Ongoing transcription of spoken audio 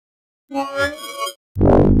Hi,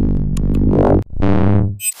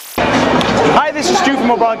 this is Stu from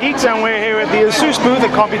Mobile Geeks, and we're here at the Asus booth at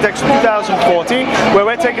Computex 2014, where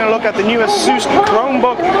we're taking a look at the new Asus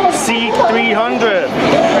Chromebook C300.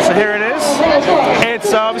 So here it is.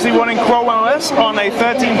 It's obviously running Chrome OS on a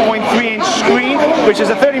 13.3-inch screen, which is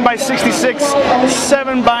a 13x66,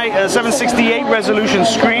 768 resolution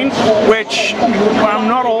screen, which I'm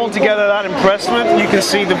not altogether that impressed with. You can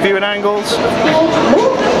see the viewing angles.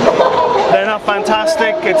 They're not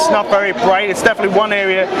fantastic. It's not very bright. It's definitely one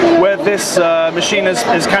area where this machine is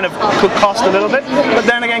kind of could cost a little bit. But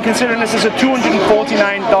then again, considering this is a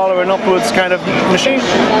 $249 and upwards kind of machine,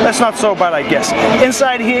 that's not so bad, I guess.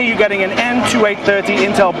 Inside here, you're getting an N2830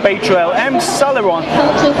 Intel Bay Trail M Celeron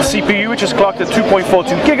CPU, which is clocked at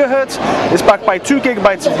 2.42 gigahertz. It's backed by 2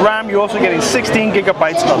 gigabytes of RAM. You're also getting 16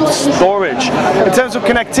 gigabytes of storage. In terms of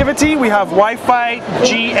connectivity, we have Wi-Fi,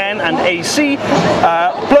 GN, and AC,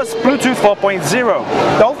 plus Bluetooth 4.0.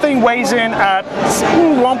 The whole thing weighs in at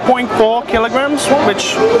 1.4 kilograms,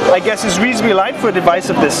 which I guess is reasonably light for a device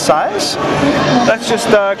of this size. Let's just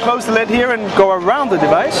close the lid here and go around the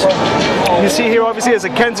device. You see here obviously there's a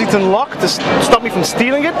Kensington lock to stop me from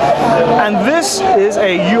stealing it, and this is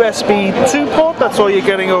a USB 2 port. That's all you're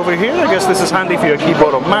getting over here. I guess this is handy for your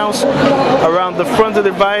keyboard or mouse. Around the front of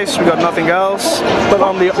the device we got nothing else, but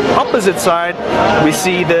on the opposite side we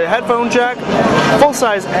see the headphone jack,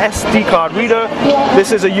 full-size SD card reader.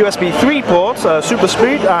 This is a USB 3 port, super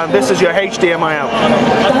speed, and this is your HDMI out.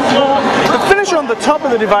 The finish on the top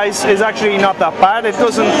of the device is actually not that bad. It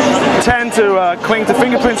doesn't tend to cling to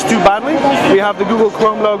fingerprints too badly. We have the Google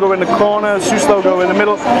Chrome logo in the corner, Asus logo in the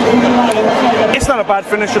middle. It's not a bad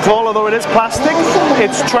finish at all, although it is plastic.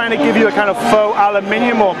 It's trying to give you a kind of faux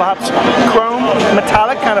aluminium or perhaps chrome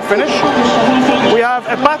metallic kind of finish. We have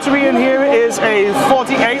a battery in here. Is a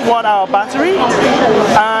 48 watt-hour battery.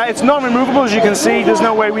 It's non-removable, as you can see. There's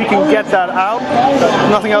no way we can get that out.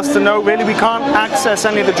 Nothing else to note really. We can't access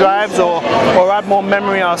any of the drives or add more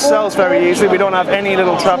memory ourselves very easily. We don't have any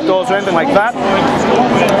little trapdoors or anything like that.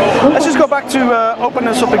 Let's just go back to open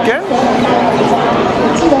this up again.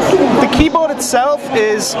 The keyboard itself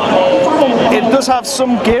it does have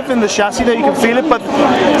some give in the chassis there, you can feel it, but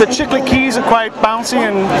the chiclet keys are quite bouncy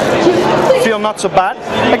and feel not so bad.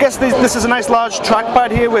 I guess this is a nice large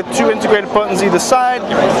trackpad here with 2 integrated buttons either side.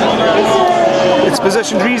 It's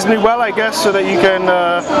positioned reasonably well, I guess, so that you can,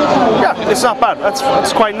 yeah, it's not bad.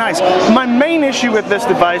 That's quite nice. My main issue with this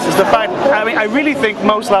device is the fact, I really think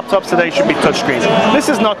most laptops today should be touchscreens. This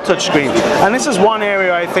is not touchscreen, and this is one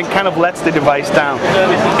area I think kind of lets the device down.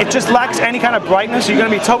 It just lacks any kind of brightness. You're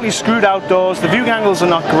going to be totally screwed outdoors. The view angles are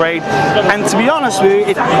not great, and to be honest with you,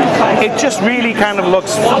 it just really kind of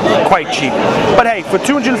looks quite cheap. But hey, for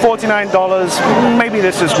 $249, maybe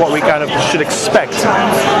this is what we kind of should expect.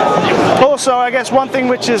 Also, I guess one thing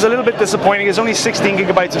which is a little bit disappointing is only 16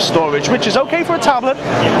 gigabytes of storage, which is okay for a tablet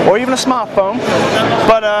or even a smartphone.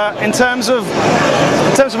 But in terms of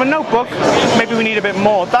a notebook, maybe we need a bit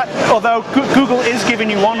more. Although Google is giving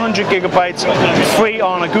you 100 gigabytes free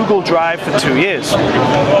on a Google Drive for 2 years.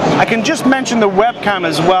 I can just mention the webcam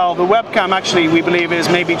as well. The webcam actually, we believe, is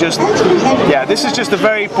maybe just, yeah, this is just a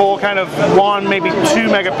very poor kind of 1, maybe 2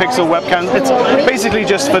 megapixel webcam. It's basically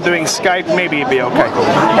just for doing Skype. Maybe it'd be okay.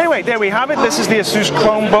 Anyway, there we have it. This is the Asus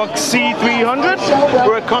Chromebook C300.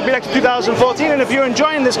 We're at Computex 2014, and if you're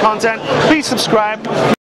enjoying this content, please subscribe.